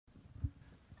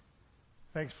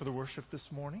Thanks for the worship this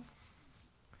morning.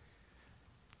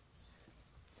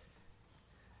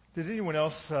 Did anyone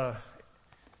else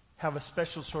have a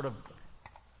special sort of,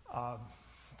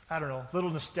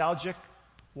 little nostalgic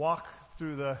walk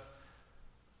through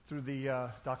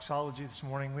the doxology this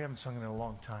morning? We haven't sung in a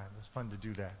long time. It was fun to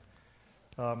do that.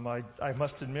 I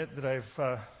must admit that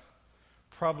I've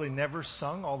probably never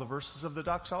sung all the verses of the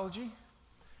doxology.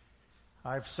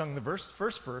 I've sung the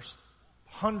first verse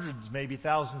hundreds, maybe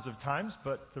thousands of times,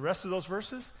 but the rest of those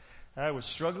verses, I was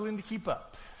struggling to keep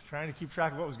up, trying to keep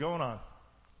track of what was going on.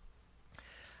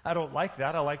 I don't like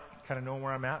that. I like kind of knowing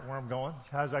where I'm at and where I'm going.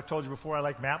 As I've told you before, I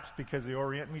like maps because they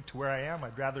orient me to where I am.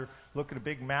 I'd rather look at a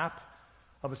big map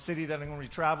of a city that I'm going to be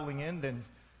traveling in than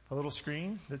a little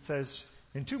screen that says,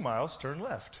 in 2 miles, turn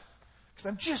left. Because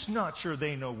I'm just not sure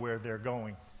they know where they're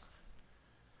going.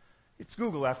 It's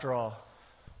Google after all.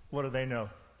 What do they know?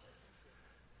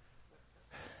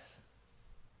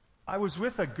 I was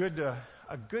with a good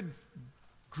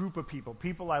group of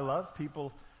people I love,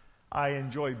 people I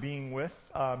enjoy being with.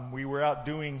 We were out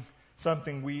doing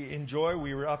something we enjoy.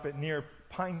 We were up near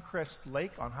Pinecrest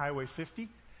Lake on Highway 50,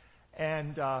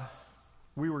 and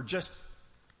we were just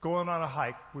going on a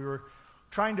hike. We were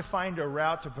trying to find a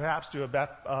route to perhaps do a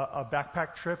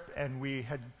backpack trip, and we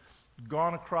had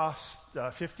gone across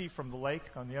 50 from the lake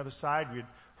on the other side. We had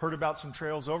heard about some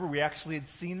trails over. We actually had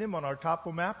seen them on our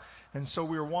topo map, and so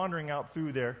we were wandering out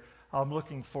through there,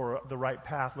 looking for the right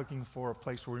path, looking for a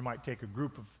place where we might take a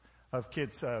group of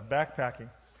kids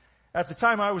backpacking. At the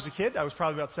time I was a kid, I was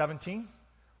probably about 17.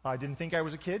 I didn't think I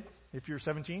was a kid. If you're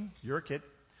 17, you're a kid.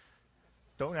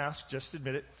 Don't ask, just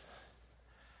admit it.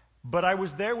 But I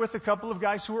was there with a couple of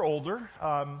guys who were older.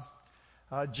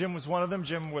 Jim was one of them.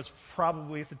 Jim was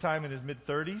probably at the time in his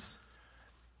mid-30s.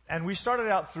 And we started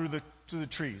out through the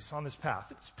trees on this path.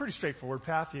 It's a pretty straightforward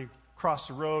path. You cross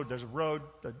the road. There's a road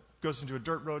that goes into a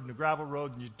dirt road and a gravel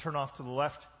road, and you turn off to the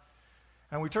left.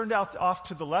 And we turned out off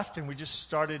to the left, and we just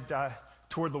started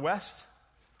toward the west,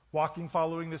 walking,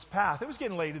 following this path. It was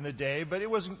getting late in the day, but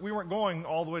we weren't going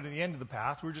all the way to the end of the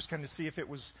path. We were just kind of see if it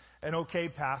was an okay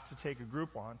path to take a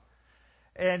group on.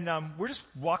 And we're just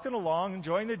walking along,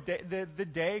 enjoying the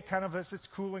day, kind of as it's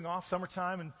cooling off,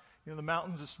 summertime, and the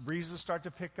mountains, the breezes start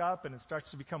to pick up, and it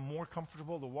starts to become more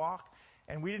comfortable to walk.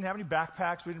 And we didn't have any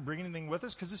backpacks. We didn't bring anything with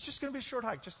us because it's just going to be a short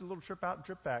hike, just a little trip out and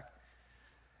trip back.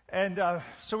 And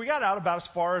so we got out about as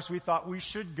far as we thought we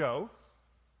should go.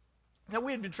 Now,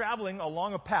 we had been traveling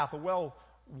along a path, a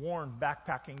well-worn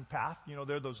backpacking path.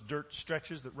 There are those dirt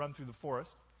stretches that run through the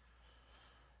forest.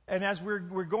 And as we're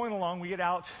going along, we get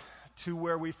out to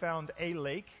where we found a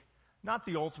lake. Not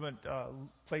the ultimate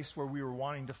place where we were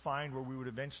wanting to find where we would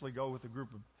eventually go with a group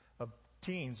of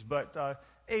teens, but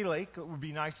a lake that would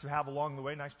be nice to have along the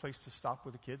way, nice place to stop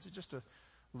with the kids. It's just a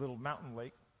little mountain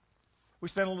lake. We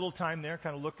spent a little time there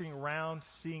kind of looking around,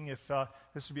 seeing if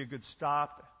this would be a good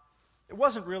stop. It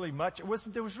wasn't really much.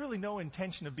 There was really no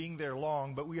intention of being there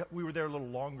long, but we were there a little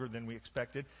longer than we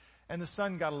expected, and the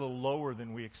sun got a little lower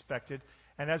than we expected.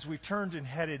 And as we turned and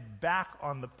headed back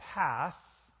on the path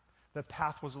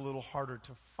was a little harder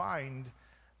to find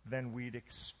than we'd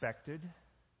expected.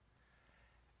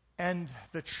 And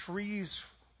the trees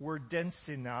were dense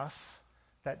enough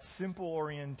that simple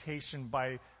orientation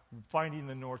by finding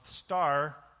the North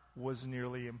Star was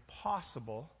nearly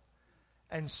impossible.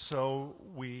 And so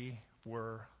we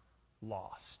were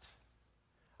lost.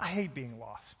 I hate being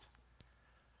lost.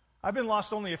 I've been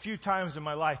lost only a few times in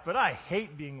my life, but I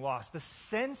hate being lost. The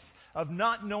sense of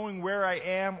not knowing where I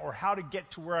am or how to get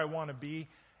to where I want to be,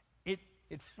 it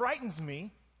frightens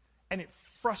me and it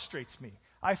frustrates me.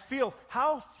 I feel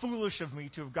how foolish of me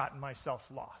to have gotten myself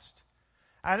lost.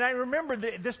 And I remember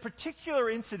this particular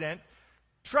incident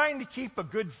trying to keep a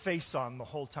good face on the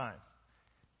whole time.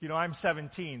 I'm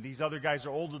 17. These other guys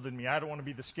are older than me. I don't want to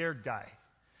be the scared guy.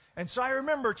 And so I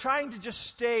remember trying to just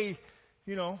stay,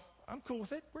 I'm cool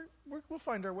with it. We'll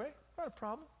find our way. Not a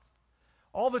problem.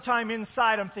 All the time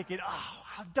inside, I'm thinking,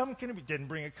 how dumb can it be? Didn't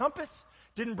bring a compass.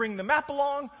 Didn't bring the map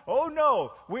along. Oh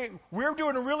no, we're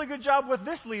doing a really good job with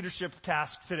this leadership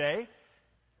task today.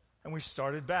 And we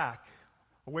started back,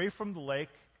 away from the lake,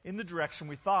 in the direction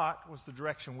we thought was the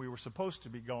direction we were supposed to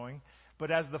be going. But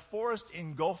as the forest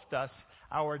engulfed us,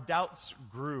 our doubts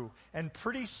grew. And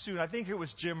pretty soon, I think it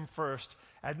was Jim first,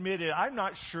 admitted, I'm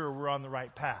not sure we're on the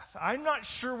right path. I'm not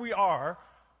sure we are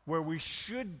where we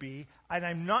should be, and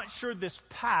I'm not sure this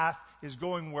path is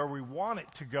going where we want it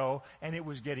to go, and it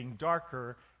was getting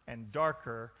darker and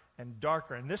darker and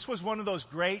darker. And this was one of those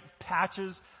great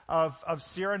patches of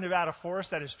Sierra Nevada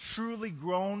forest that has truly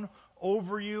grown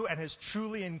over you and has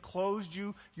truly enclosed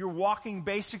you. You're walking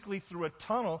basically through a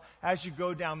tunnel as you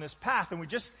go down this path. And we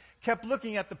just kept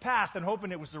looking at the path and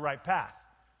hoping it was the right path.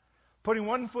 Putting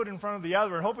one foot in front of the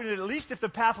other and hoping that at least if the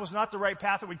path was not the right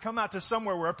path, it would come out to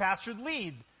somewhere where a path should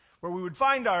lead, where we would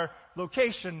find our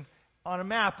location on a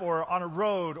map or on a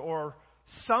road or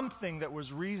something that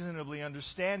was reasonably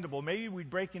understandable. Maybe we'd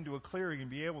break into a clearing and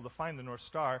be able to find the North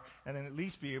Star and then at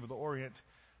least be able to orient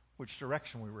which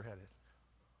direction we were headed.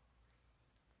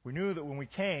 We knew that when we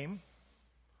came,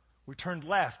 we turned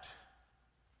left.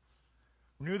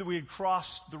 We knew that we had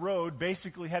crossed the road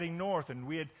basically heading north and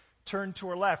we had turned to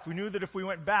our left. We knew that if we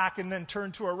went back and then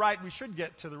turned to our right, we should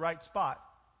get to the right spot.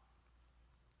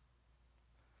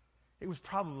 It was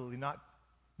probably not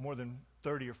more than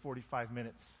 30 or 45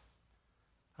 minutes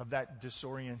of that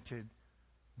disoriented,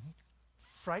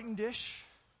 frightened-ish,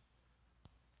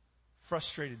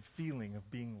 frustrated feeling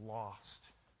of being lost.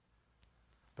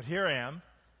 But here I am,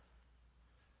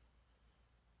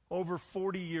 over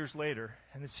 40 years later,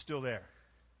 and it's still there.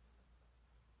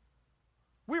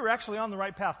 We were actually on the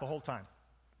right path the whole time.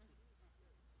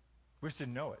 We just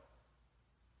didn't know it.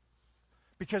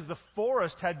 Because the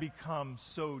forest had become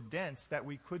so dense that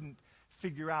we couldn't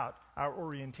figure out our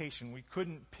orientation. We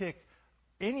couldn't pick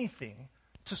anything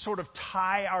to sort of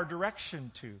tie our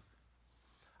direction to.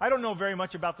 I don't know very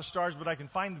much about the stars, but I can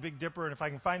find the Big Dipper, and if I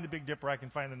can find the Big Dipper, I can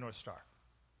find the North Star.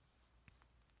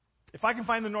 If I can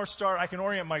find the North Star, I can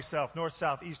orient myself north,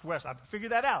 south, east, west. I can figure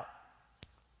that out.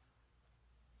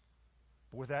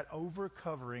 But with that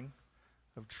over-covering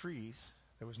of trees,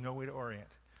 there was no way to orient.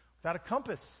 Without a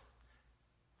compass,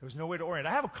 there was no way to orient.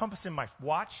 I have a compass in my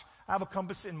watch. I have a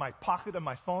compass in my pocket of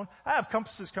my phone. I have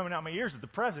compasses coming out my ears at the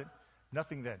present.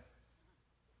 Nothing then.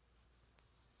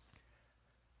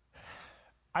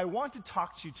 I want to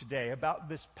talk to you today about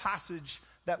this passage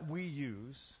that we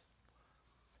use,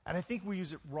 and I think we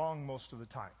use it wrong most of the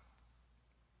time.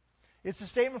 It's a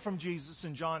statement from Jesus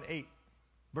in John 8,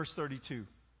 verse 32.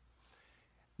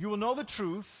 You will know the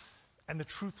truth, and the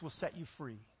truth will set you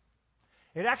free.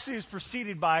 It actually is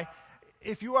preceded by,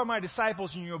 if you are my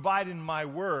disciples and you abide in my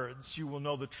words, you will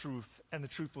know the truth, and the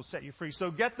truth will set you free.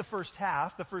 So get the first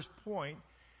half. The first point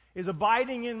is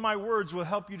abiding in my words will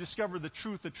help you discover the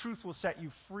truth. The truth will set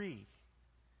you free.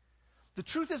 The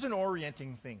truth is an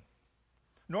orienting thing.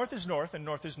 North is north, and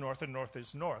north is north, and north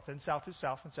is north, and south is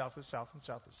south, and south is south, and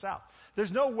south is south.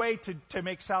 There's no way to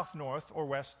make south north or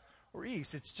west or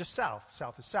east. It's just south.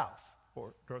 South is south,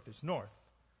 or north is north.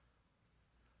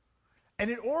 And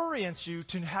it orients you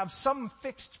to have some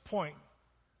fixed point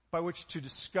by which to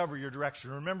discover your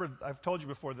direction. Remember, I've told you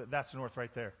before that that's north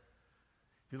right there.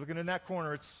 If you're looking in that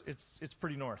corner, it's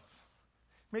pretty north.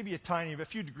 Maybe a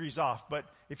few degrees off, but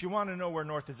if you want to know where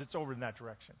north is, it's over in that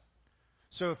direction.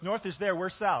 So if north is there,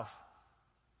 where's south?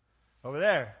 Over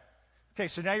there. Okay,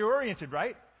 so now you're oriented,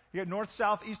 right? You got north,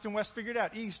 south, east, and west figured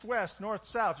out. East, west, north,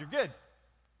 south. You're good.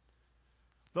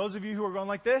 Those of you who are going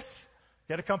like this,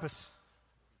 get a compass.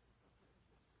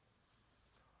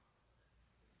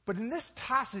 But in this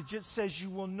passage, it says you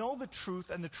will know the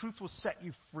truth, and the truth will set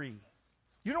you free.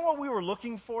 You know what we were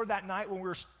looking for that night when we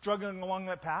were struggling along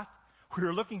that path? We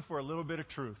were looking for a little bit of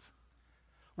truth.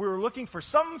 We were looking for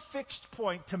some fixed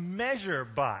point to measure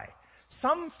by.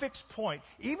 Some fixed point.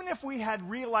 Even if we had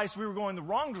realized we were going the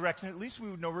wrong direction, at least we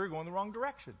would know we were going the wrong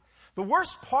direction. The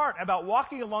worst part about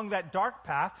walking along that dark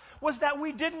path was that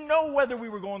we didn't know whether we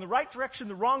were going the right direction,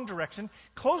 the wrong direction,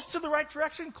 close to the right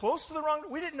direction, close to the wrong.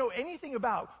 We didn't know anything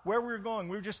about where we were going.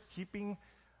 We were just keeping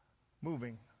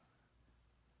moving.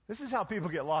 This is how people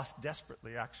get lost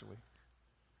desperately, actually.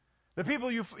 The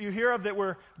people you hear of that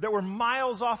were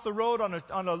miles off the road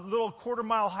on a little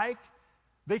quarter-mile hike,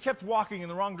 they kept walking in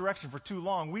the wrong direction for too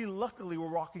long. We luckily were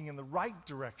walking in the right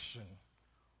direction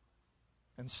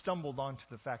and stumbled onto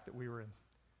the fact that we were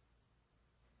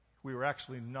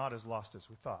actually not as lost as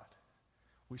we thought.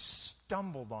 We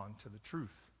stumbled onto the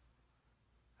truth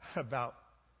about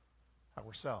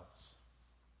ourselves.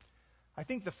 I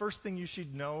think the first thing you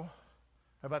should know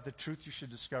about the truth you should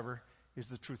discover is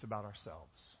the truth about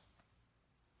ourselves.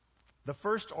 The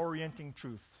first orienting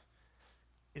truth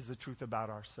is the truth about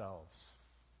ourselves.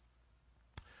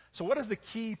 So what is the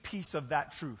key piece of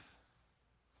that truth?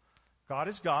 God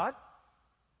is God,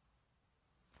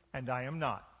 and I am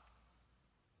not.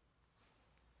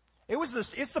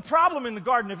 It's the problem in the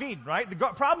Garden of Eden, right? The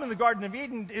problem in the Garden of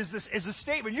Eden is a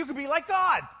statement. You could be like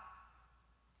God.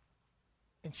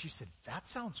 And she said, that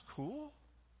sounds cool.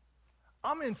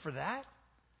 I'm in for that.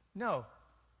 No,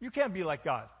 you can't be like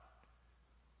God.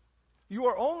 You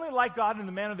are only like God in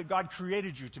the manner that God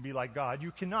created you to be like God.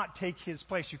 You cannot take His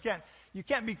place. You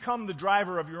can't become the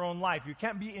driver of your own life. You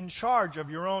can't be in charge of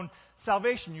your own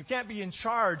salvation. You can't be in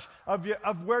charge of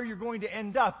where you're going to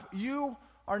end up. You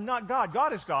are not God.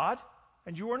 God is God,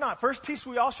 and you are not. First piece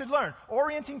we all should learn.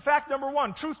 Orienting fact number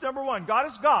 1, truth number 1. God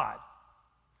is God.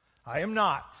 I am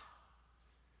not.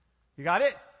 You got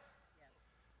it?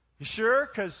 You sure?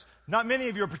 Because not many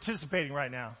of you are participating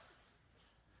right now.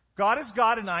 God is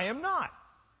God and I am not.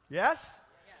 Yes?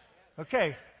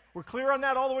 Okay. We're clear on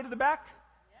that all the way to the back?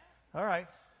 All right.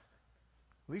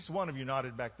 At least one of you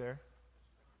nodded back there.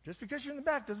 Just because you're in the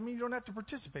back doesn't mean you don't have to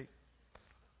participate.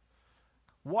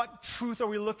 What truth are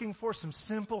we looking for? Some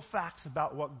simple facts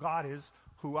about what God is,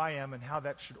 who I am, and how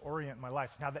that should orient my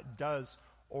life, and how that does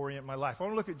orient my life. I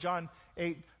want to look at John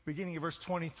 8, beginning of verse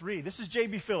 23. This is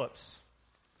J.B. Phillips.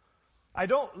 I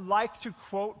don't like to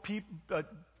quote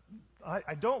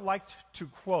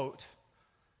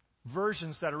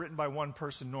versions that are written by one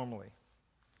person normally.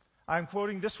 I'm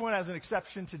quoting this one as an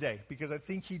exception today because I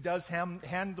think he does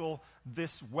handle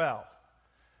this well.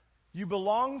 You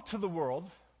belong to the world,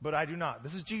 but I do not.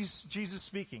 This is Jesus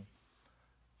speaking.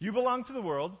 You belong to the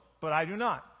world, but I do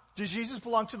not. Does Jesus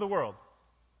belong to the world?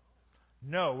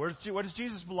 No. What does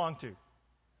Jesus belong to?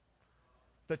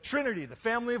 The Trinity, the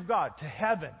family of God, to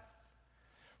heaven.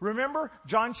 Remember,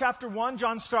 John chapter 1,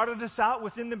 John started us out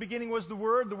with, in the beginning was the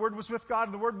Word was with God,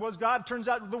 and the Word was God. Turns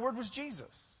out the Word was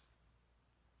Jesus.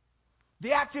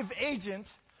 The active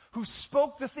agent who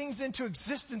spoke the things into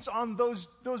existence on those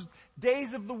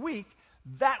days of the week,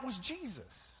 that was Jesus.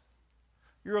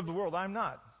 You're of the world, I'm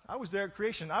not. I was there at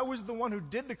creation. I was the one who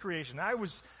did the creation. I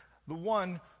was the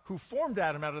one who formed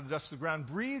Adam out of the dust of the ground,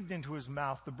 breathed into his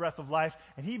mouth the breath of life,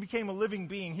 and he became a living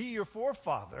being. He, your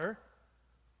forefather,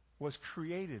 was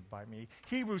created by me.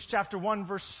 Hebrews chapter 1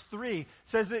 verse 3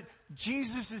 says that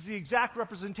Jesus is the exact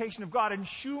representation of God in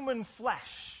human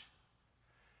flesh.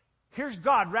 Here's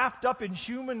God wrapped up in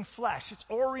human flesh. It's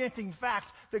orienting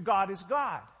fact that God is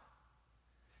God.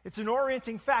 It's an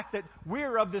orienting fact that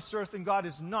we're of this earth and God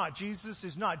is not. Jesus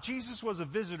is not. Jesus was a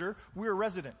visitor. We're a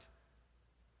resident.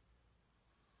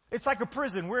 It's like a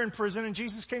prison. We're in prison and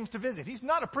Jesus came to visit. He's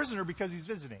not a prisoner because he's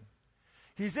visiting.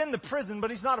 He's in the prison, but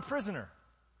he's not a prisoner.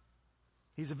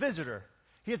 He's a visitor.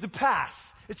 He has a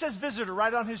pass. It says visitor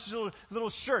right on his little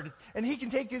shirt. And he can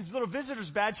take his little visitor's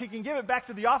badge, he can give it back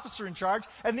to the officer in charge,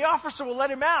 and the officer will let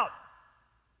him out.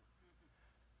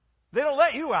 They don't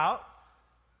let you out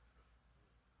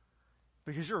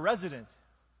because you're a resident.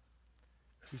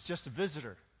 He's just a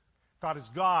visitor. God is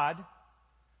God.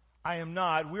 I am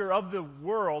not. We're of the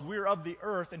world. We're of the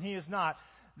earth, and he is not.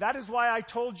 That is why I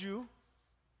told you,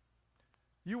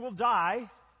 you will die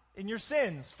in your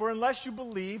sins. For unless you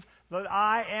believe that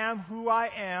I am who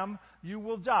I am, you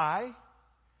will die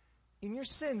in your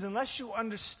sins. Unless you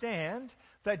understand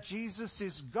that Jesus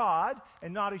is God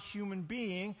and not a human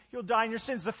being, you'll die in your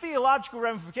sins. The theological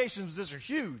ramifications of this are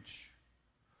huge.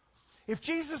 If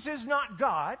Jesus is not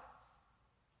God,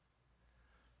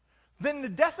 then the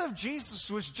death of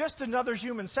Jesus was just another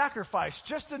human sacrifice,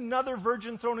 just another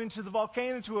virgin thrown into the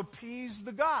volcano to appease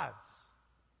the gods.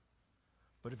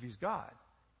 But if he's God,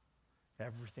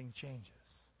 everything changes.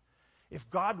 If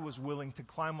God was willing to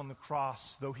climb on the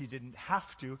cross, though he didn't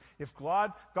have to, if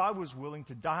God was willing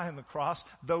to die on the cross,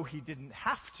 though he didn't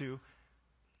have to,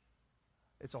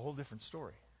 it's a whole different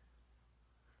story.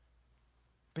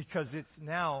 Because it's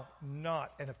now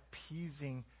not an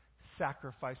appeasing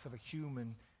sacrifice of a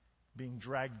human being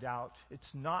dragged out.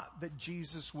 It's not that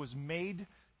Jesus was made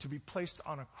to be placed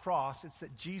on a cross. It's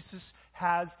that Jesus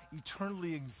has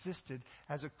eternally existed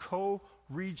as a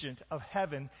co-regent of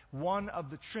heaven, one of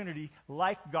the Trinity,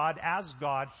 like God, as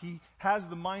God. He has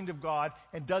the mind of God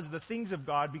and does the things of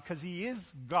God because he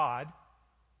is God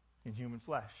in human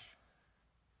flesh.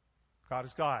 God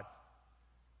is God.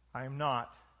 I am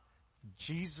not.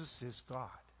 Jesus is God.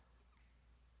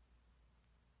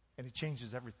 And it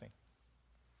changes everything.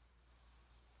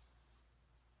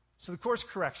 So the course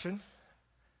correction,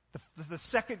 the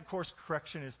second course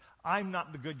correction is, I'm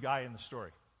not the good guy in the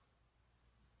story.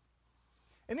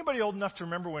 Anybody old enough to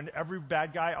remember when every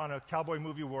bad guy on a cowboy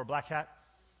movie wore a black hat?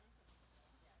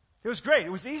 It was great.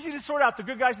 It was easy to sort out the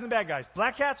good guys and the bad guys.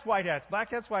 Black hats, white hats,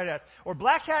 black hats, white hats. Or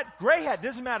black hat, gray hat,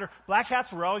 doesn't matter. Black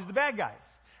hats were always the bad guys.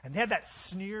 And they had that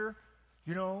sneer,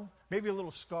 maybe a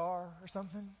little scar or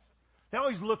something. They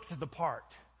always looked the part.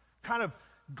 Kind of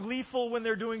gleeful when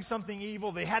they're doing something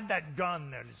evil. They had that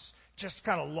gun that is just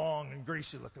kind of long and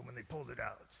greasy looking when they pulled it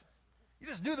out. You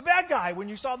just knew the bad guy when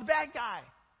you saw the bad guy.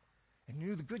 And you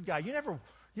knew the good guy. You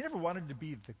never wanted to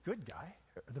be the good guy,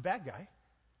 or the bad guy.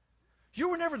 You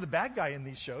were never the bad guy in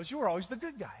these shows. You were always the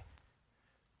good guy.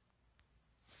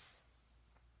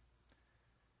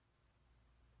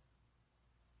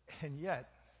 And yet,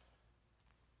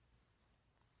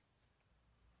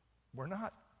 we're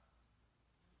not.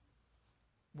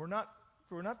 We're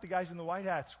not the guys in the white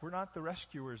hats. We're not the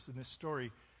rescuers in this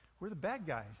story. We're the bad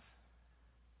guys.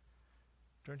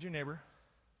 Turn to your neighbor.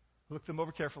 Look them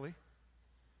over carefully.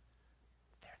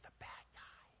 They're the bad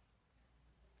guy.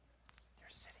 They're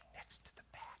sitting next to the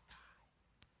bad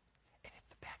guy. And if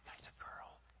the bad guy's a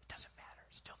girl, it doesn't matter.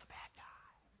 Still the bad guy.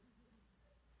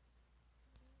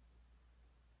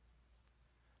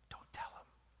 Don't tell them.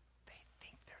 They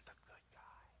think they're the good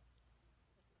guy.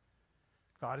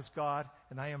 God is God,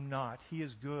 and I am not. He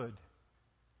is good,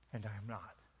 and I am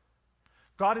not.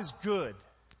 God is good,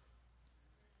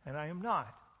 and I am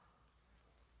not.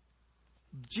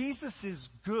 Jesus is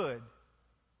good,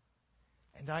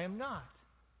 and I am not.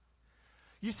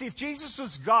 You see, if Jesus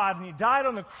was God and He died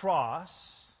on the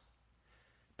cross,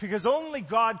 because only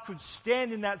God could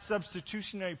stand in that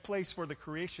substitutionary place for the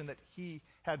creation that He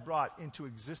had brought into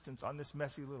existence on this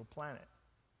messy little planet.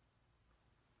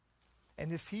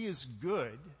 And if He is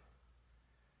good,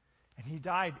 and He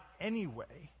died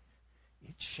anyway,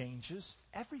 it changes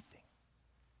everything.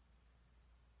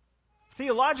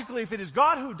 Theologically, if it is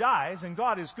God who dies, and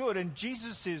God is good, and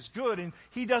Jesus is good, and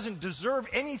He doesn't deserve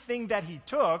anything that He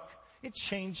took, it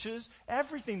changes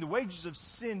everything. The wages of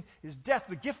sin is death.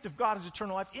 The gift of God is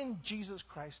eternal life in Jesus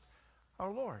Christ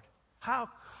our Lord. How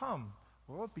come?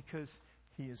 Well, because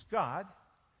He is God,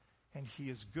 and He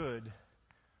is good.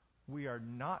 We are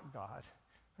not God,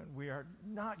 and we are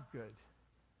not good.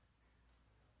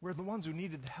 We're the ones who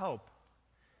needed help.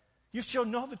 You shall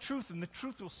know the truth, and the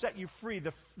truth will set you free.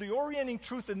 The orienting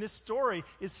truth in this story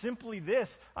is simply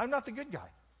this: I'm not the good guy.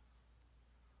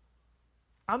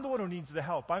 I'm the one who needs the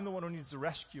help. I'm the one who needs the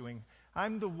rescuing.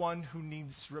 I'm the one who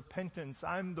needs repentance.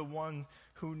 I'm the one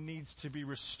who needs to be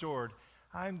restored.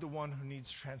 I'm the one who needs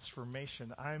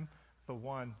transformation. I'm the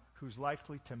one who's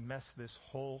likely to mess this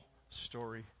whole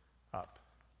story up.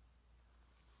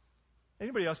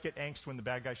 Anybody else get angst when the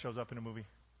bad guy shows up in a movie?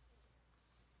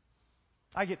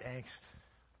 I get angst.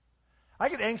 I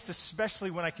get angst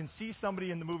especially when I can see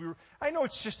somebody in the movie. I know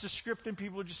it's just a script and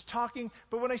people are just talking,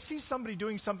 but when I see somebody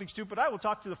doing something stupid, I will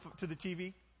talk to the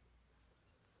TV.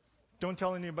 Don't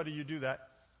tell anybody you do that.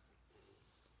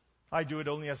 I do it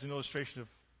only as an illustration of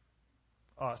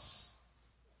us.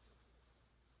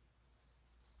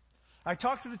 I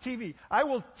talk to the TV. I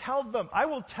will tell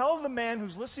the man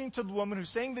who's listening to the woman who's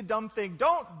saying the dumb thing,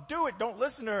 don't do it, don't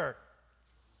listen to her.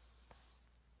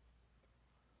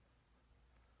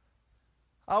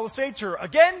 I will say to her,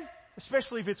 again,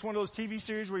 especially if it's one of those TV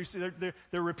series where you see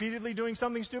they're repeatedly doing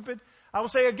something stupid, I will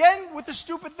say, again with the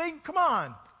stupid thing, come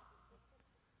on.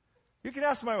 You can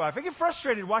ask my wife. I get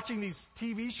frustrated watching these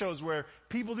TV shows where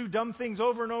people do dumb things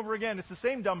over and over again. It's the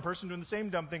same dumb person doing the same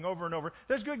dumb thing over and over.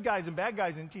 There's good guys and bad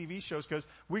guys in TV shows because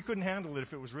we couldn't handle it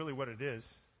if it was really what it is.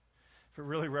 If it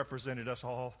really represented us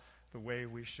all the way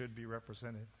we should be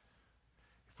represented.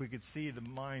 If we could see the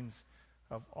minds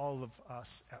of all of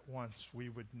us at once, we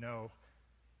would know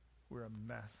we're a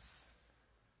mess.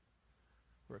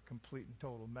 We're a complete and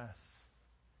total mess.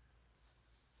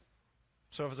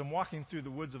 So as I'm walking through the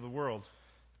woods of the world,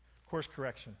 course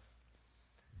correction.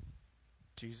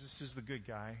 Jesus is the good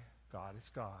guy. God is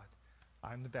God.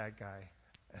 I'm the bad guy,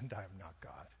 and I'm not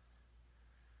God.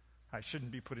 I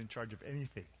shouldn't be put in charge of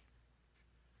anything.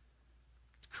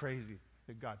 It's crazy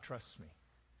that God trusts me.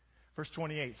 Verse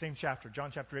 28, same chapter,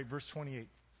 John chapter 8, verse 28.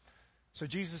 So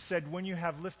Jesus said, when you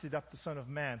have lifted up the Son of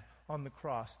Man on the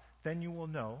cross, then you will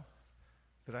know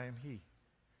that I am He.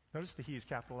 Notice the He is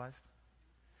capitalized.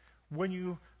 When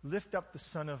you lift up the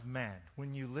Son of Man,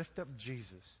 when you lift up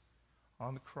Jesus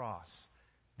on the cross,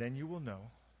 then you will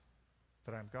know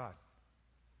that I'm God.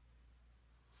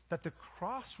 That the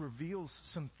cross reveals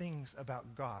some things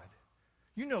about God.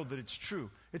 You know that it's true.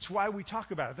 It's why we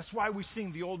talk about it. That's why we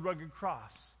sing the old rugged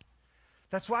cross.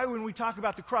 That's why when we talk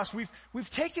about the cross, we've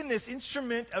taken this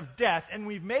instrument of death and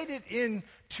we've made it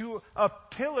into a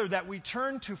pillar that we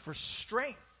turn to for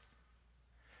strength.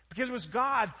 Because it was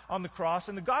God on the cross,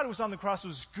 and the God who was on the cross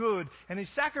was good, and His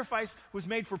sacrifice was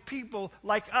made for people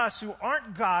like us who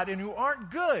aren't God and who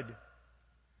aren't good.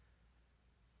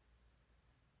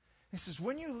 He says,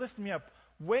 when you lift me up,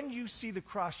 when you see the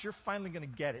cross, you're finally going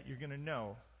to get it. You're going to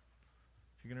know.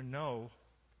 You're going to know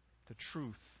the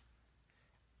truth.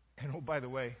 And oh, by the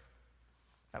way,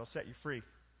 that'll set you free.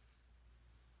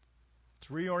 It's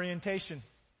reorientation.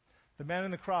 The man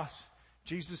on the cross,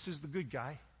 Jesus is the good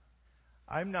guy.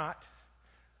 I'm not.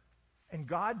 And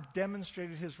God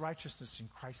demonstrated His righteousness in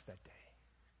Christ that day.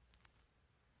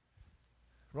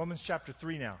 Romans chapter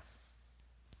 3 now.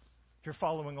 If you're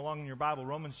following along in your Bible,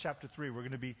 Romans chapter 3, we're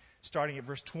going to be starting at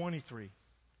verse 23.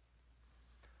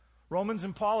 Romans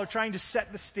and Paul are trying to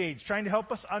set the stage, trying to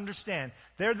help us understand.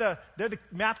 They're the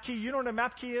map key. You know what a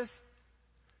map key is?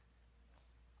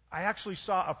 I actually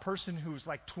saw a person who was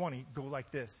like 20 go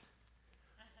like this.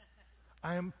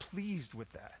 I am pleased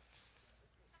with that.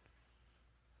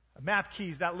 A map key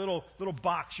is that little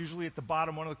box, usually at the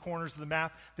bottom, one of the corners of the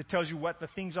map, that tells you what the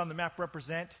things on the map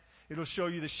represent. It'll show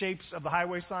you the shapes of the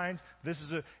highway signs. This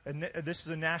is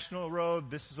a national road.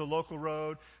 This is a local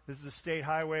road. This is a state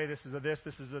highway. This is a this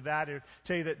is a that. It'll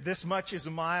tell you that this much is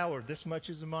a mile or this much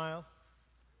is a mile.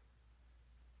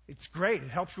 It's great. It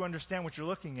helps you understand what you're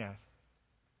looking at.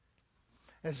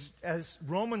 As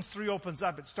Romans 3 opens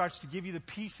up, it starts to give you the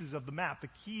pieces of the map, the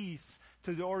keys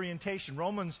to the orientation.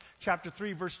 Romans chapter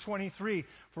 3, verse 23.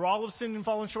 For all have sinned and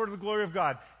fallen short of the glory of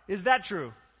God. Is that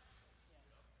true?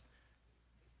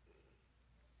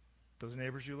 Those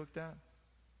neighbors you looked at?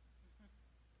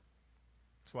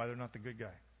 That's why they're not the good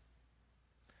guy.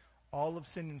 All have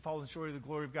sinned and fallen short of the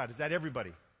glory of God. Is that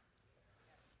everybody?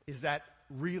 Is that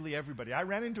really everybody? I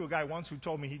ran into a guy once who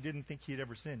told me he didn't think he'd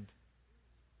ever sinned.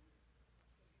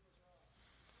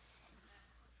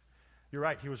 You're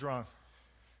right, he was wrong.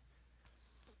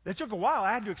 It took a while.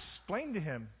 I had to explain to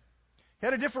him. He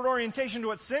had a different orientation to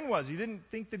what sin was. He didn't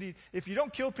think that if you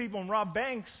don't kill people and rob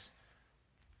banks,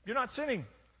 you're not sinning.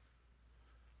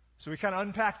 So we kind of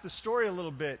unpacked the story a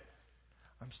little bit.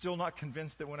 I'm still not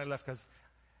convinced that when I left, because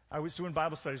I was doing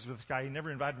Bible studies with this guy. He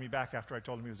never invited me back after I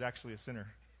told him he was actually a sinner.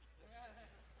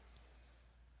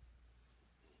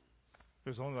 It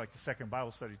was only like the second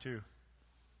Bible study too.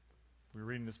 We were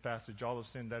reading this passage, all of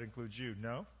sin, that includes you.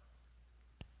 No?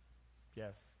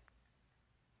 Yes.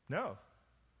 No.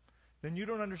 Then you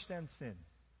don't understand sin.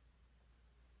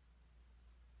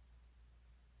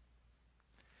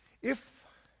 If,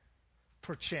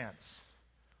 perchance,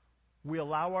 we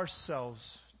allow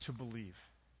ourselves to believe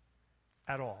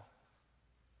at all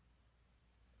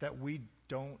that we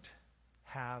don't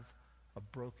have a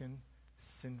broken,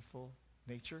 sinful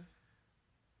nature,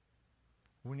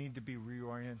 we need to be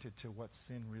reoriented to what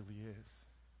sin really is.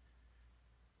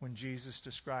 When Jesus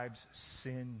describes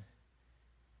sin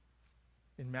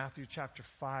in Matthew chapter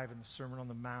 5 in the Sermon on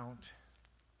the Mount,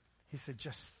 he said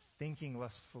just thinking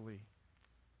lustfully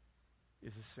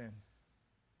is a sin.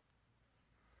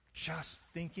 Just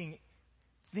thinking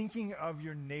of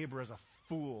your neighbor as a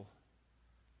fool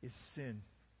is sin.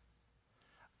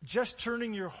 Just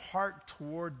turning your heart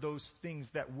toward those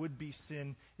things that would be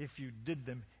sin if you did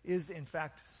them is in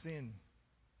fact sin.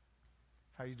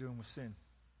 How are you doing with sin?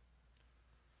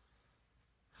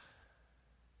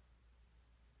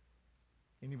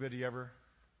 Anybody ever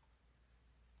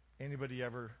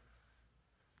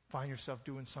find yourself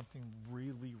doing something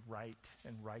really right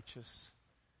and righteous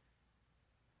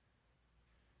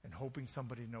and hoping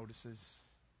somebody notices?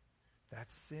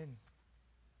 That's sin.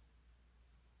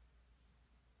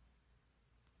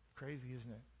 Crazy, isn't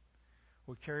it?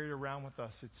 We carry it around with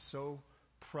us. It's so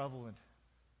prevalent.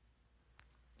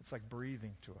 It's like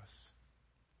breathing to us.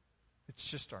 It's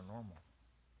just our normal.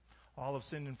 All have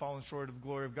sinned and fallen short of the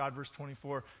glory of God. Verse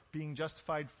 24, being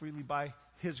justified freely by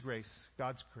His grace,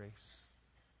 God's grace,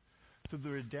 through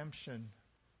the redemption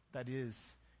that is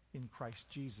in Christ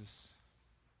Jesus,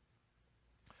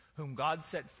 whom God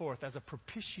set forth as a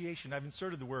propitiation. I've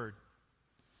inserted the word.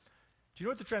 Do you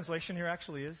know what the translation here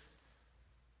actually is?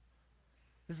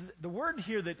 This is the word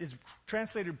here that is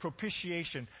translated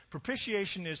propitiation.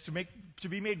 Propitiation is to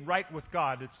be made right with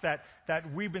God. It's that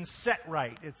we've been set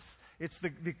right. It's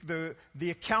the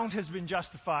account has been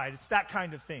justified. It's that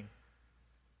kind of thing.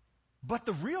 But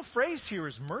the real phrase here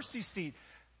is mercy seat,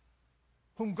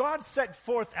 whom God set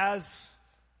forth as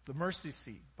the mercy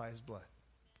seat by His blood.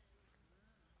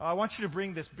 I want you to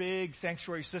bring this big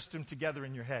sanctuary system together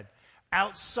in your head.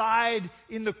 Outside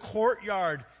in the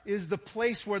courtyard is the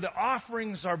place where the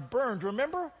offerings are burned.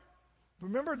 Remember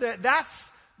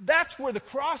that's where the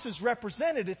cross is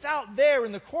represented. It's out there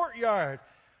in the courtyard.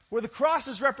 Where the cross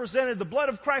is represented, the blood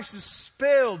of Christ is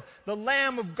spilled, the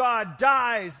Lamb of God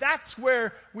dies. That's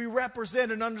where we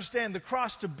represent and understand the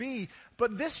cross to be.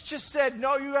 But this just said,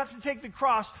 no, you have to take the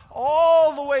cross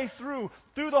all the way through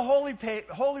the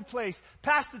holy place,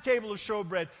 past the table of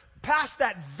showbread, past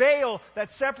that veil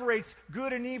that separates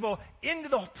good and evil, into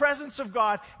the presence of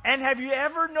God. And have you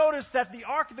ever noticed that the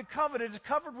Ark of the Covenant is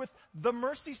covered with the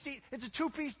mercy seat? It's a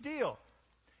two-piece deal.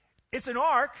 It's an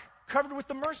ark covered with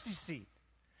the mercy seat.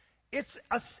 It's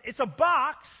a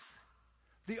box,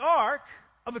 the Ark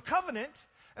of the Covenant,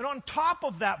 And on top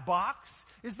of that box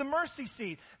is the mercy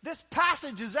seat. This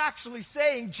passage is actually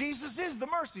saying Jesus is the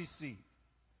mercy seat.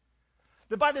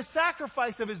 That by the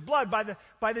sacrifice of his blood,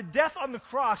 by the death on the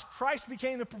cross, Christ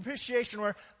became the propitiation,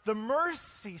 or the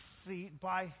mercy seat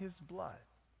by his blood.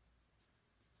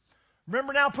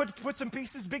 Remember now, put some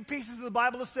pieces, big pieces of the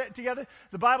Bible together.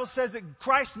 The Bible says that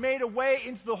Christ made a way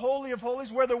into the Holy of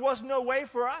Holies where there was no way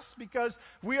for us because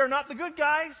we are not the good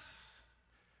guys.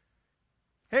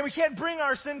 And we can't bring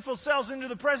our sinful selves into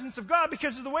the presence of God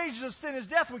because the wages of sin is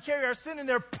death. We carry our sin in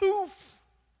there, poof.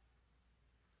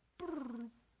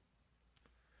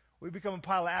 We become a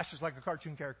pile of ashes like a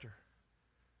cartoon character.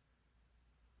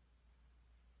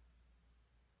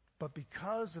 But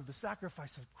because of the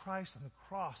sacrifice of Christ on the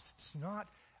cross, it's not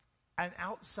an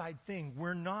outside thing.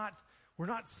 We're not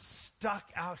stuck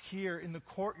out here in the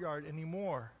courtyard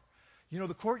anymore. You know,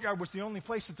 the courtyard was the only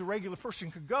place that the regular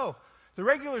person could go. The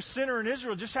regular sinner in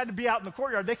Israel just had to be out in the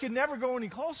courtyard. They could never go any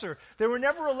closer. They were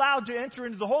never allowed to enter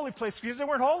into the holy place because they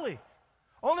weren't holy.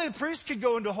 Only the priests could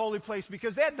go into a holy place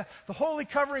because they had the holy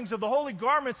coverings of the holy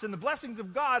garments and the blessings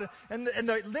of God and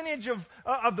the lineage of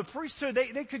the priesthood.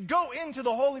 They could go into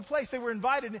the holy place. They were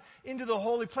invited into the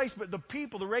holy place, but the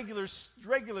people, the regular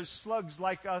slugs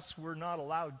like us, were not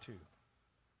allowed to.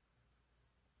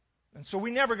 And so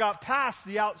we never got past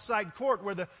the outside court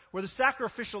where the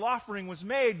sacrificial offering was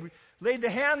made. We laid the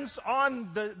hands on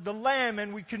the lamb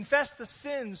and we confessed the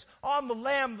sins on the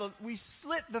lamb. We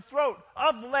slit the throat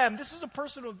of the lamb. This is a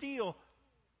personal deal.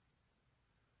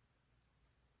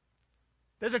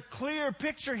 There's a clear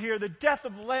picture here. The death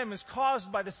of the lamb is caused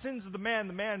by the sins of the man.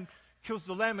 The man kills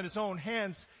the lamb in his own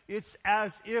hands. It's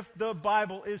as if the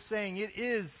Bible is saying, it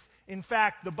is, in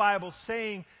fact, the Bible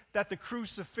saying that the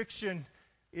crucifixion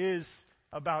is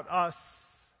about us.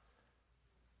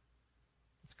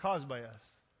 It's caused by us.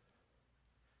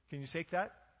 Can you take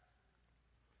that?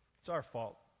 It's our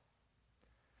fault.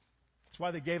 That's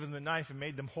why they gave them the knife and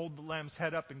made them hold the lamb's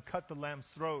head up and cut the lamb's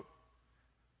throat.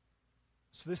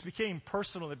 So this became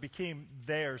personal. It became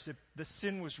theirs. The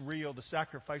sin was real. The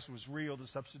sacrifice was real. The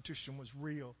substitution was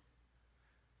real.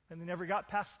 And they never got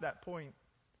past that point.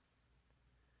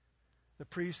 The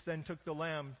priest then took the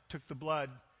lamb, took the blood,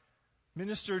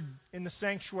 ministered in the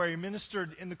sanctuary,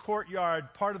 ministered in the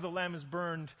courtyard. Part of the lamb is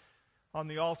burned on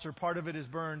the altar. Part of it is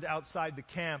burned outside the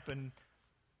camp. And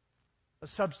a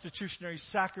substitutionary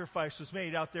sacrifice was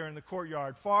made out there in the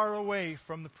courtyard, far away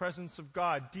from the presence of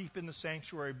God, deep in the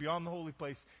sanctuary, beyond the holy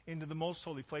place, into the most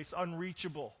holy place,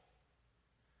 unreachable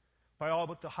by all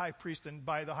but the high priest, and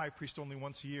by the high priest only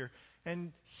once a year.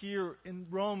 And here in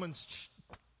Romans,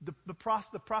 the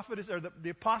prophet is, or the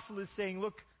apostle is saying,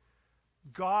 look,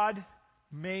 God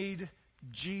made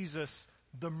Jesus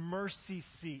the mercy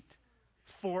seat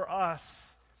for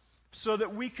us so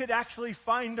that we could actually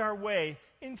find our way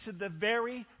into the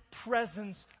very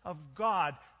presence of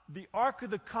God. The Ark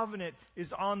of the Covenant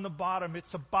is on the bottom.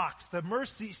 It's a box. The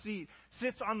mercy seat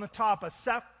sits on the top, a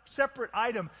separate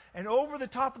item. And over the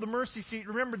top of the mercy seat,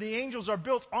 remember, the angels are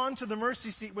built onto the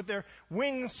mercy seat with their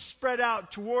wings spread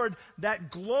out toward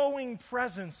that glowing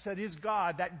presence that is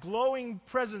God, that glowing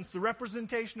presence, the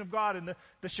representation of God, and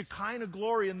the Shekinah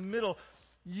glory in the middle.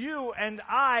 You and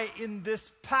I in this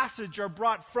passage are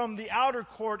brought from the outer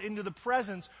court into the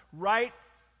presence right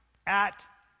at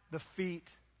the feet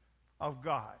of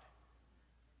God.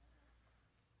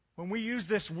 When we use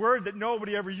this word that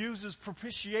nobody ever uses,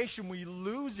 propitiation, we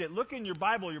lose it. Look in your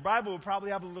Bible. Your Bible will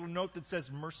probably have a little note that says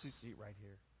mercy seat right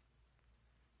here.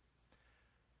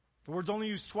 The word's only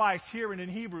used twice here and in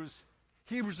Hebrews.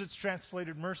 Hebrews it's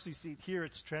translated mercy seat. Here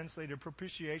it's translated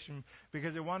propitiation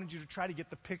because they wanted you to try to get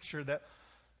the picture that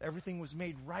everything was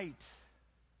made right.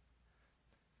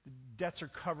 The debts are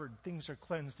covered. Things are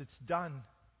cleansed. It's done.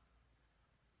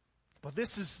 But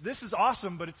this is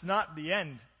awesome, but it's not the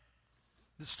end.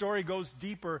 The story goes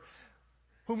deeper.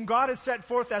 Whom God has set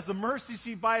forth as a mercy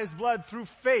seat by his blood through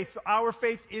faith, our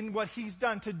faith in what he's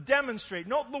done, to demonstrate,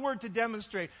 note the word to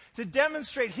demonstrate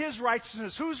his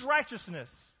righteousness. Whose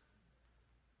righteousness?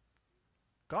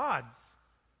 God's.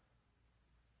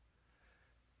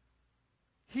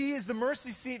 He is the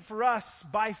mercy seat for us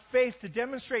by faith to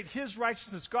demonstrate his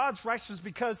righteousness, God's righteousness,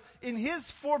 because in his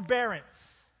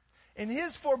forbearance,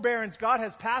 God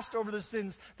has passed over the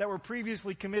sins that were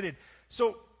previously committed.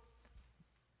 So,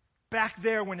 back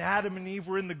there when Adam and Eve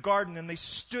were in the garden and they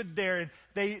stood there and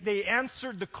they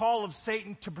answered the call of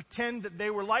Satan to pretend that they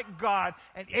were like God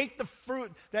and ate the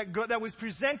fruit that was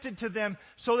presented to them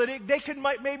so that they could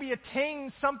maybe attain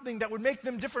something that would make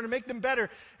them different and make them better.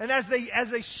 And as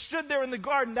they stood there in the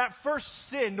garden, that first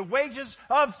sin, the wages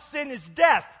of sin is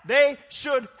death. They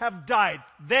should have died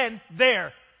then,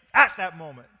 there. at that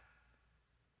moment.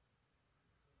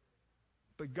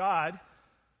 But God,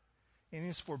 in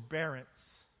His forbearance,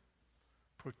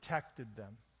 protected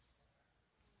them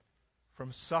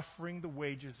from suffering the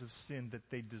wages of sin that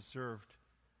they deserved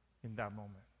in that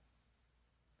moment.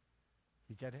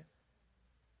 You get it?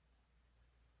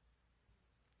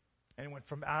 And it went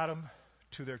from Adam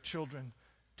to their children,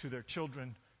 to their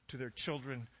children, to their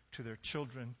children, to their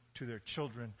children, to their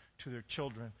children, to their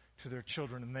children, to their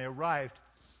children. And they arrived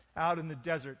out in the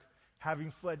desert,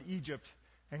 having fled Egypt.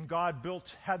 And God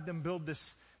had them build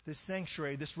this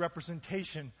sanctuary, this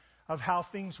representation of how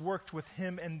things worked with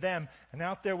Him and them. And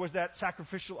out there was that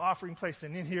sacrificial offering place.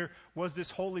 And in here was this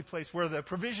holy place where the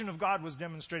provision of God was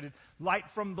demonstrated. Light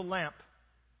from the lamp.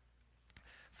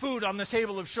 Food on the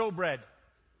table of showbread.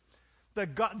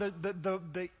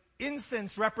 The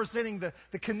incense representing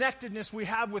the connectedness we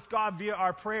have with God via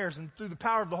our prayers and through the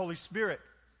power of the Holy Spirit.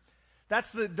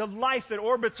 That's the life that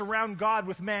orbits around God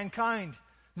with mankind.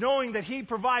 Knowing that He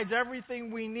provides everything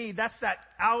we need. That's that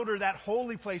outer, that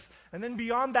holy place. And then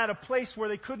beyond that, a place where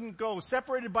they couldn't go.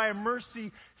 Separated by a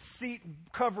mercy seat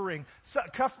covering.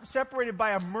 Separated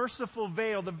by a merciful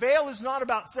veil. The veil is not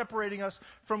about separating us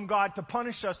from God to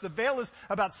punish us. The veil is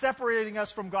about separating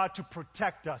us from God to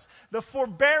protect us. The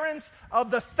forbearance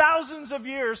of the thousands of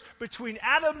years between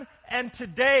Adam and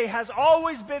today has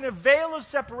always been a veil of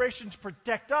separation to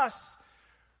protect us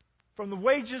from the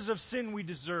wages of sin we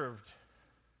deserved.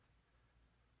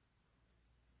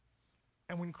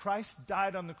 And when Christ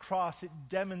died on the cross, it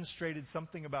demonstrated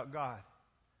something about God.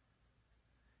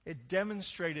 It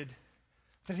demonstrated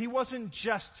that He wasn't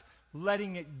just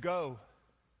letting it go.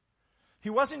 He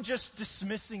wasn't just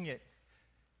dismissing it.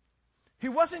 He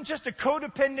wasn't just a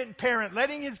codependent parent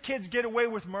letting his kids get away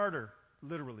with murder,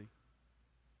 literally.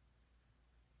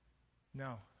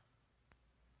 No.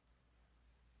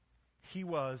 He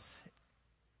was,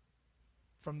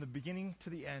 from the beginning to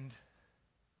the end,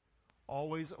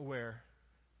 always aware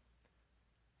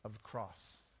of the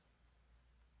cross.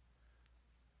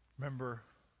 Remember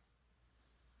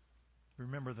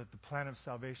that the plan of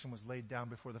salvation was laid down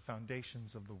before the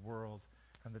foundations of the world,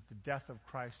 and that the death of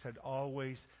Christ had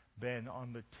always been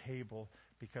on the table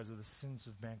because of the sins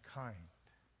of mankind.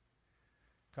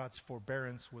 God's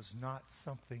forbearance was not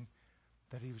something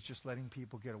that He was just letting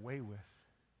people get away with.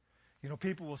 You know,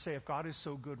 people will say, if God is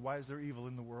so good, why is there evil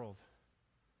in the world?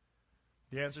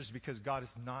 The answer is because God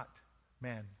is not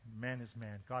man. Man is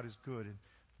man. God is good and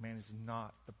man is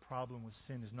not. The problem with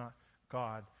sin is not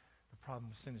God. The problem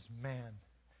with sin is man.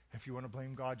 If you want to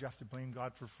blame God, you have to blame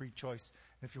God for free choice.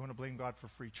 And if you want to blame God for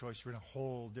free choice, you're in a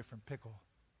whole different pickle.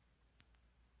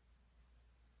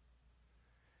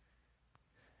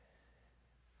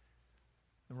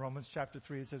 In Romans chapter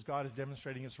 3, it says, God is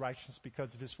demonstrating His righteousness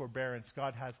because of His forbearance.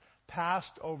 God has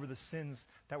passed over the sins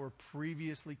that were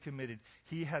previously committed.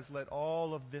 He has let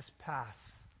all of this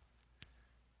pass,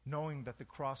 knowing that the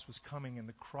cross was coming, and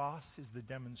the cross is the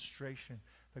demonstration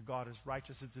that God is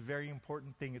righteous. It's a very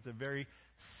important thing. It's a very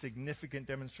significant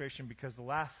demonstration, because the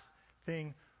last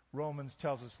thing Romans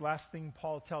tells us, last thing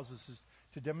Paul tells us, is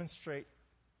to demonstrate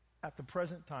at the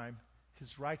present time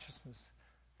His righteousness,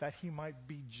 that He might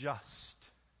be just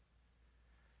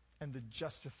and the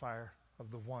justifier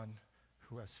of the one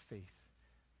who has faith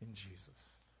in Jesus.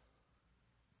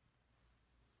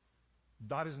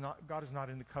 God is not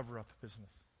in the cover-up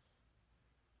business.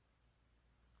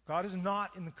 God is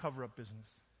not in the cover-up business.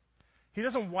 He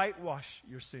doesn't whitewash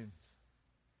your sins.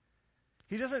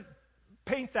 He doesn't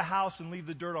paint the house and leave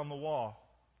the dirt on the wall.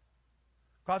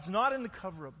 God's not in the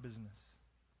cover-up business.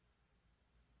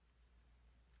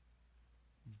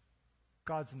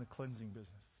 God's in the cleansing business.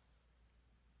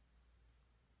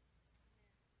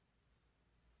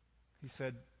 He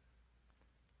said,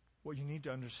 what you need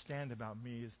to understand about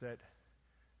me is that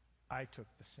I took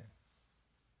the sin.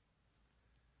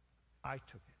 I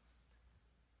took it.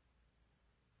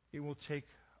 It will take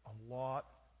a lot,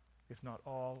 if not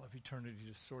all, of eternity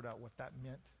to sort out what that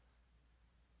meant.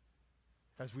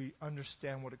 As we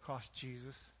understand what it cost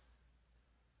Jesus,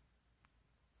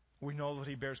 we know that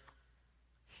He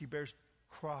bears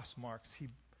cross marks. He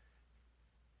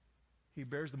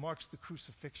bears the marks of the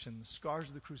crucifixion, the scars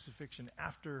of the crucifixion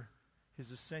after His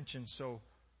ascension. So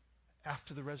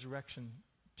after the resurrection,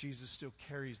 Jesus still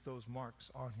carries those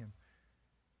marks on Him.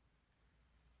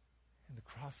 And the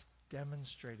cross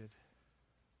demonstrated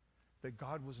that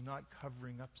God was not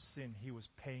covering up sin. He was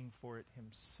paying for it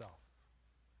Himself.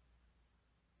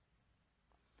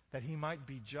 That He might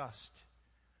be just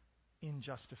in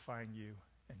justifying you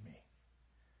and me.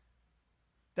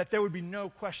 That there would be no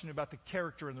question about the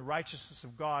character and the righteousness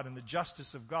of God and the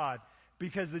justice of God,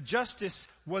 because the justice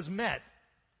was met.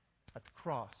 at the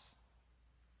cross.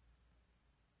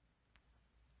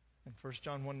 And 1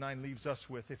 John 1:9 leaves us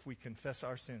with, if we confess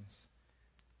our sins,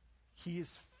 He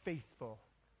is faithful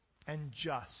and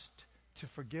just to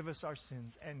forgive us our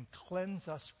sins and cleanse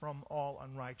us from all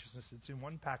unrighteousness. It's in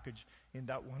one package in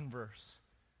that one verse.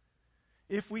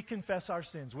 If we confess our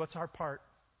sins, what's our part?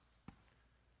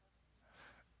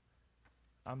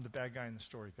 I'm the bad guy in the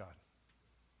story, God.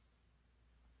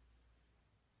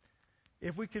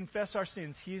 If we confess our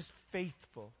sins, He is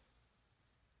faithful.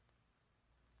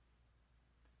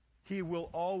 He will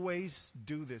always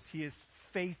do this. He is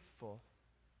faithful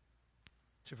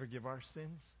to forgive our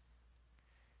sins.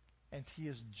 And He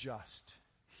is just.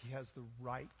 He has the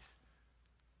right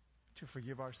to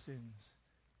forgive our sins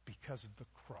because of the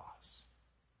cross.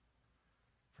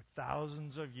 For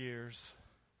thousands of years,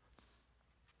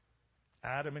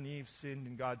 Adam and Eve sinned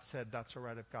and God said, that's all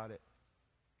right, I've got it.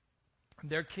 And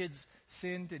their kids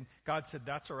sinned and God said,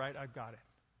 that's all right, I've got it.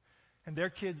 And their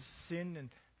kids sinned and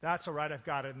that's all right, I've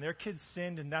got it. And their kids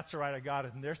sinned and that's all right, I got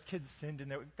it. And their kids sinned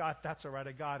and that's all right,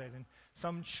 I got it. And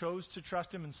some chose to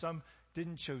trust Him and some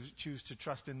didn't choose to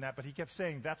trust in that. But He kept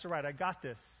saying, that's all right, I got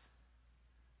this.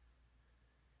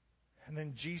 And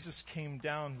then Jesus came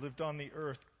down, lived on the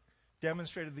earth,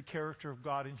 demonstrated the character of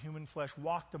God in human flesh,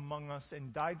 walked among us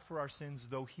and died for our sins,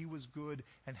 though He was good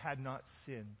and had not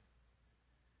sinned.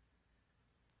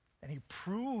 And He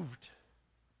proved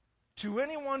to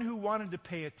anyone who wanted to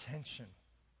pay attention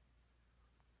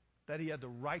that He had the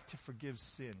right to forgive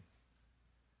sin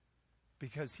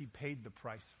because He paid the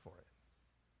price for it.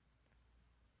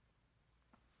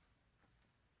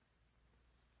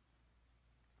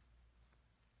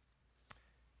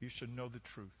 You should know the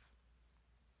truth,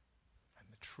 and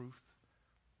the truth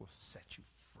will set you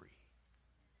free.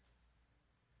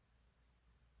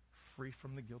 Free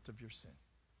from the guilt of your sin.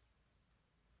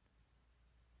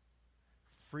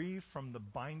 Free from the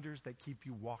binders that keep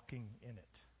you walking in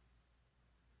it.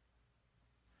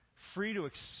 Free to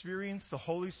experience the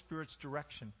Holy Spirit's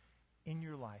direction in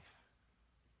your life.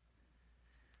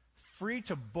 Free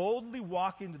to boldly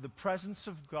walk into the presence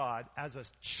of God as a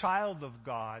child of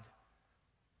God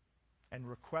and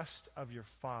request of your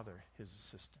Father His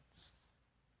assistance.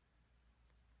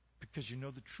 Because you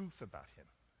know the truth about Him.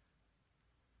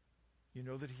 You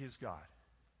know that He is God.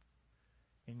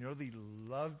 And you know that He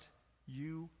loved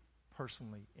you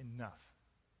personally enough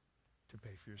to pay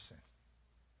for your sin.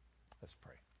 Let's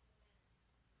pray.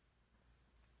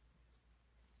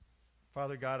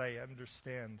 Father God, I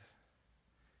understand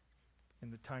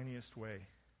in the tiniest way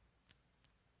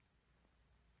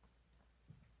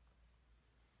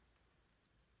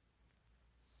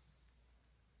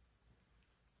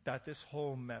that this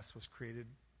whole mess was created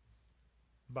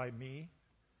by me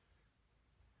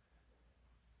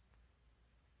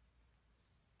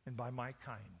and by my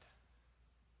kind.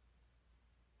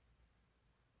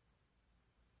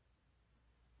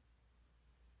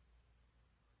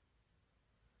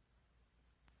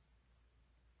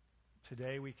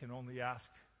 Today we can only ask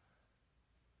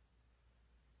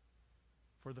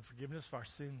for the forgiveness of our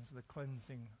sins, the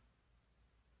cleansing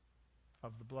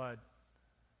of the blood,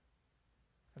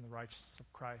 and the righteousness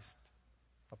of Christ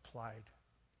applied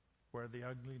where the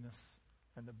ugliness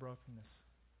and the brokenness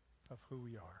of who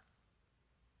we are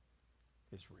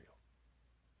is real.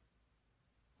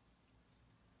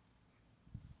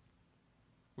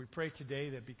 We pray today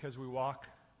that because we walk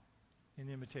in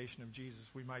imitation of Jesus,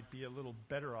 we might be a little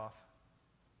better off.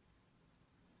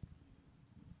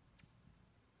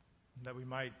 That we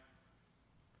might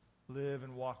live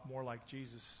and walk more like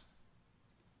Jesus.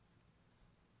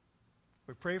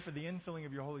 We pray for the infilling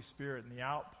of your Holy Spirit and the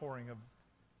outpouring of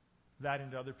that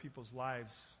into other people's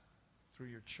lives through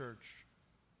your church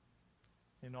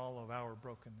in all of our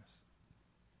brokenness.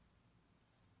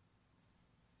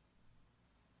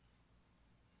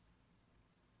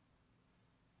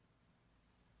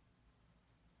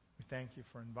 We thank you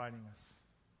for inviting us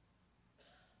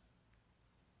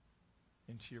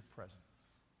into your presence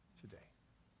today,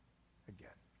 again.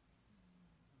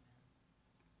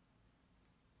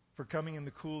 For coming in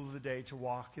the cool of the day to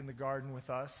walk in the garden with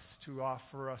us, to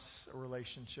offer us a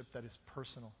relationship that is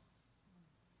personal,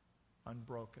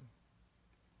 unbroken,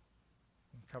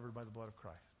 and covered by the blood of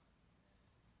Christ.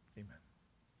 Amen.